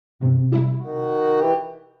Restricting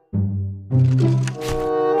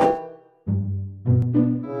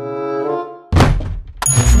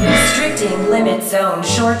limit zone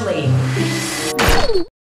shortly.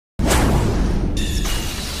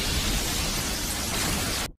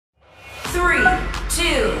 3,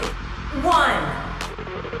 2, 1.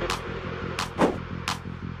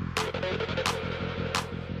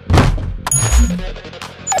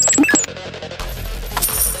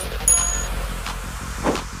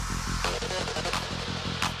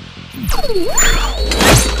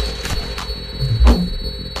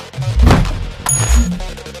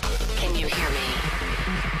 Can you hear me?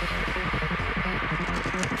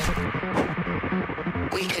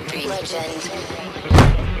 We could be legend.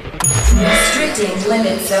 Restricting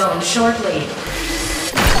limit zone shortly.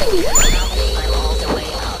 I'm all the way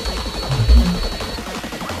up.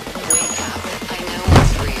 Wake up. I know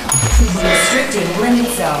it's real. Restricting limit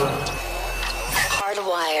zone.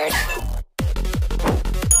 Hardwired.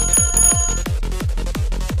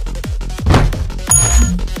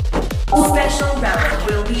 Special relic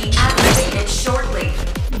will be activated shortly.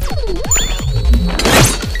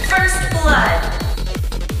 First blood.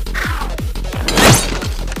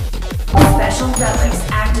 Special relics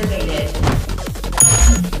activated.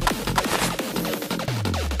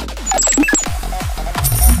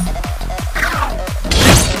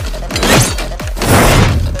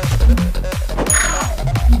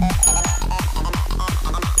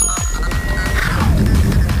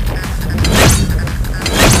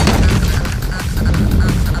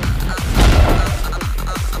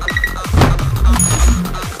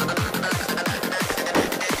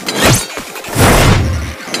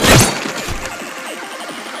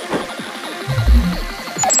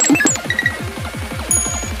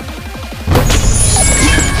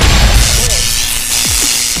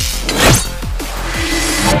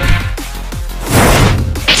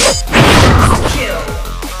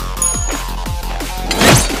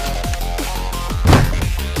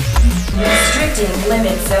 Restricting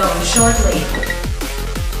limit zone shortly.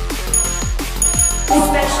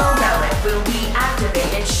 Special relic will be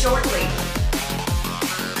activated shortly.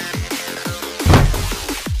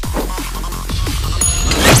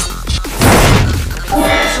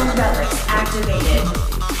 Special relics activated.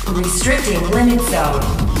 Restricting limit zone.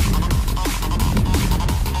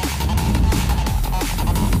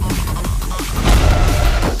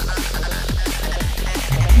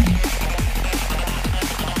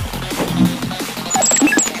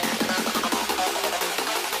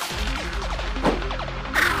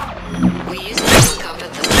 We used to look up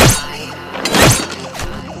at the sky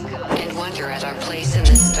and wonder at our place in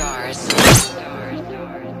the stars.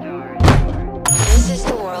 This is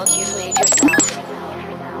the world you've made yourself.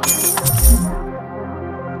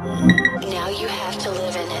 Now you have to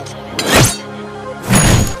live in it.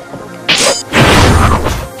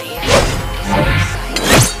 The end is in sight.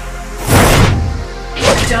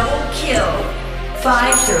 Double kill.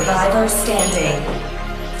 5 survivors standing.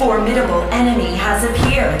 Formidable enemy has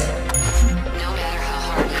appeared. No matter how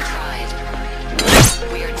hard we tried,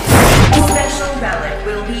 we are dead. Special relic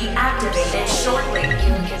will be activated shortly.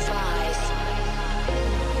 Your goodbyes.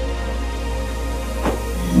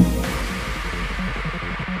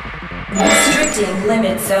 Restricting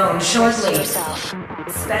limit zone shortly. Yourself.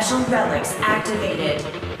 Special relics activated.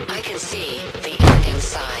 I can see the end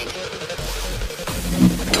inside.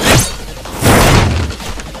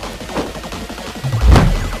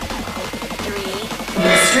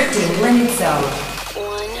 Restricting limit zone.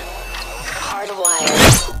 1.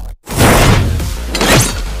 Hardwired.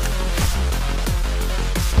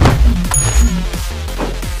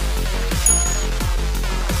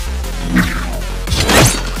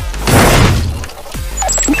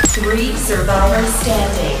 Three survivors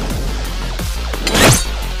standing.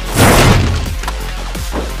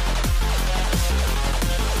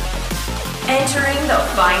 Entering the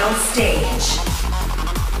final stage.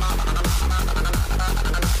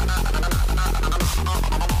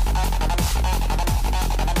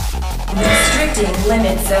 Restricting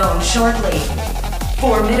limit zone shortly.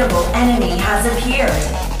 Formidable enemy has appeared.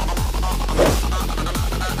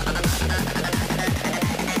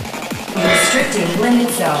 Restricting limit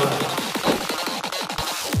zone.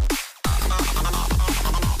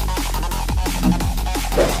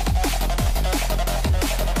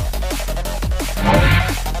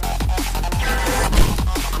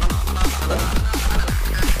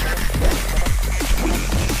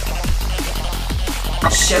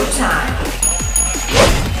 Showtime.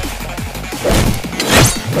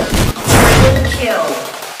 Triple kill.